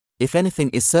If anything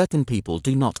is certain, people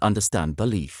do not understand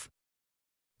belief.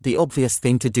 The obvious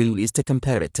thing to do is to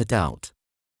compare it to doubt.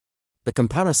 The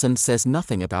comparison says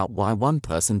nothing about why one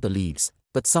person believes,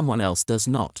 but someone else does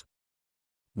not.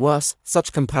 Worse,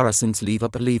 such comparisons leave a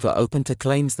believer open to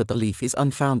claims the belief is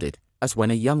unfounded, as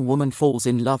when a young woman falls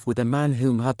in love with a man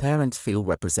whom her parents feel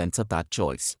represents a bad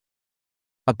choice.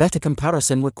 A better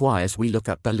comparison requires we look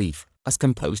at belief as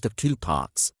composed of two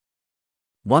parts.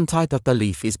 One type of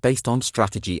belief is based on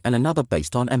strategy and another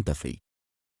based on empathy.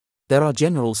 There are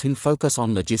generals who focus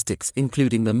on logistics,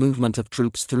 including the movement of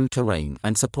troops through terrain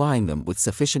and supplying them with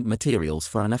sufficient materials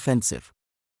for an offensive.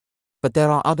 But there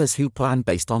are others who plan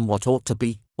based on what ought to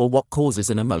be, or what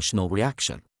causes an emotional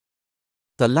reaction.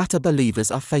 The latter believers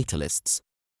are fatalists.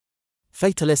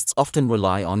 Fatalists often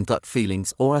rely on gut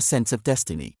feelings or a sense of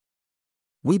destiny.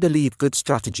 We believe good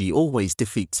strategy always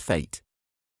defeats fate.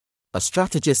 A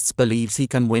strategist believes he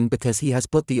can win because he has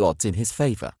put the odds in his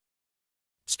favor.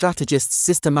 Strategists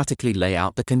systematically lay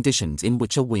out the conditions in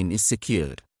which a win is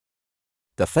secured.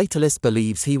 The fatalist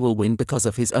believes he will win because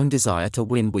of his own desire to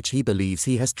win, which he believes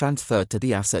he has transferred to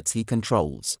the assets he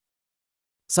controls.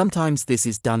 Sometimes this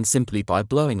is done simply by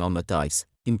blowing on the dice,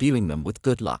 imbuing them with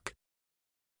good luck.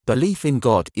 Belief in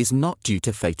God is not due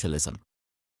to fatalism.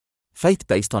 Faith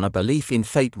based on a belief in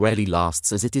fate rarely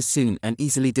lasts, as it is soon and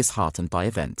easily disheartened by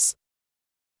events.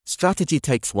 Strategy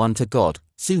takes one to God,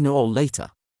 sooner or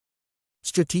later.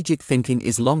 Strategic thinking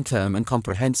is long-term and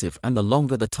comprehensive, and the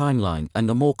longer the timeline and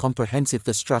the more comprehensive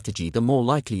the strategy, the more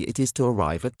likely it is to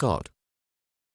arrive at God.